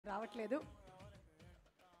రావట్లేదు.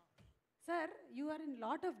 Sir, you are in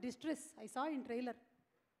lot of distress. I saw in trailer.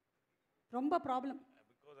 Romba problem.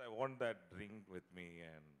 Because I want that ring with me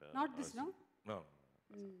and... Not this, no? No.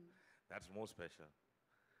 That's more special.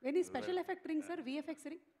 Any special effect ring, sir? VFX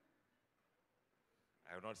ring?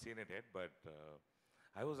 I have not seen it yet, but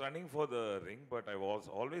I was running for the ring, but I was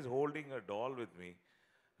always holding a doll with me.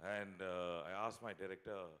 And I asked my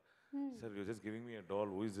director, sir, you're just giving me a doll.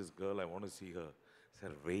 Who is this girl? I want to see her. Sir,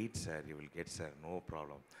 wait, sir. You will get, sir. No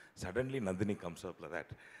problem. Suddenly, Nandini comes up like that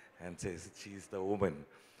and says, she's the woman.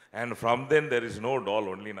 And from then, there is no doll.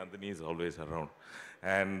 Only Nandini is always around.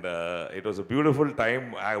 And it was a beautiful time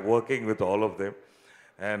working with all of them.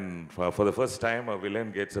 And for the first time, a villain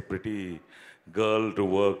gets a pretty girl to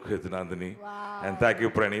work with Nandini. Wow. And thank you,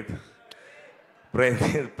 Praneeth.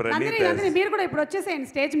 Nandini, మీరు కూడా ఇప్పుడు వచ్చేసేయండి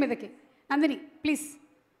stage మీదకి. Nandini, please.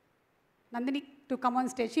 Nandini to come on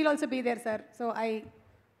stage. She'll also be there, sir. So I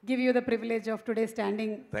give you the privilege of today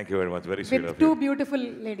standing. Thank you very much. Very sweet of you. With two beautiful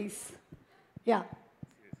ladies. Yeah.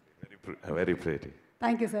 Very pretty.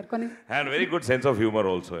 Thank you, sir. And very good sense of humor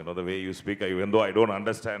also, you know, the way you speak, even though I don't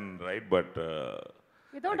understand, right, but...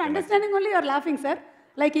 without understanding only, you're laughing, sir.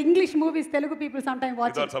 Like English movies, Telugu people sometimes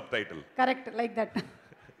watch without subtitle. Correct, like that.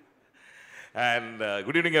 And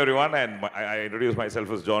good evening, everyone. And I introduce myself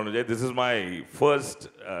as John Vijay. This is my first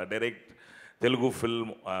direct Telugu film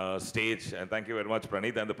stage. And thank you very much,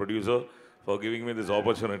 Praneeth, and the producer, for giving me this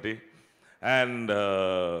opportunity. And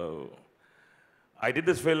I did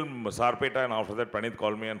this film, Sarpeta, and after that, Praneeth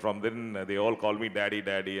called me. And from then, they all call me Daddy,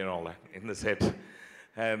 Daddy, and all that in the set.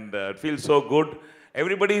 And it feels so good.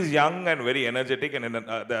 Everybody is young and very energetic, and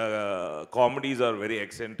the comedies are very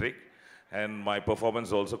eccentric. And my performance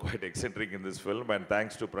is also quite eccentric in this film. And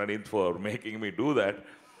thanks to Praneeth for making me do that.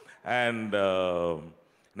 And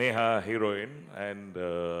Neha, heroine, and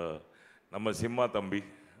Namma Simha Thambi,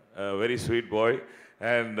 a very sweet boy.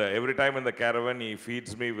 And every time in the caravan, he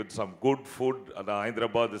feeds me with some good food. The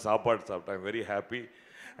Hyderabad, the Sapad, I'm very happy.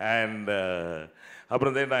 And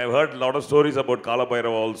then I've heard a lot of stories about Kala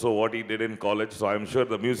Bhairava also, what he did in college. So I'm sure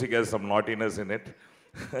the music has some naughtiness in it.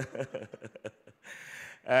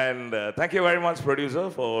 And thank you very much, producer,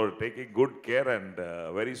 for taking good care, and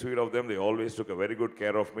very sweet of them. They always took a very good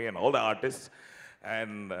care of me and all the artists.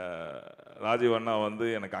 And Rajeev Anna vandu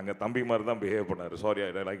enak anga thambi mari dhaan behave pannaru. Sorry,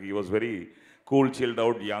 like he was very cool, chilled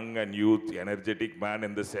out, young and youth, energetic man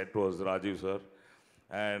in the set was Rajeev sir.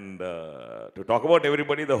 And to talk about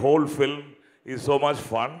everybody, the whole film is so much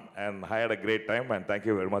fun, and I had a great time. And thank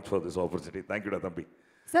you very much for this opportunity. Thank you, Thambi.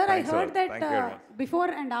 Sir, thanks, I heard that before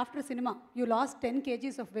and after cinema, you lost 10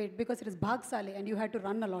 kgs of weight because it is BHAAG SAALE and you had to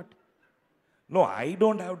run a lot. No, I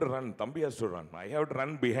don't have to run. Thambi has to run. I have to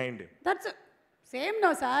run behind him. That's same,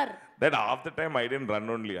 no, sir. That half the time I didn't run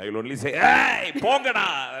only. I will only say, hey, pongada!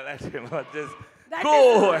 That's, you know, just that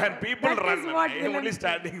go, is, and people run. I am only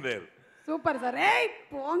standing there. Super, sir. Hey,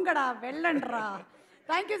 pongada, vellandra.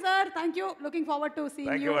 Thank you, sir. Thank you. Looking forward to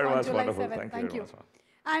seeing you on July 7th. Thank you.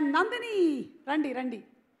 And Nandini, Randi.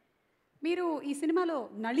 మీరు ఈ సినిమాలో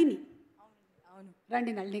నళిని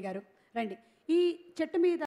రండి నళిని గారు రండి ఈ చెట్టు మీద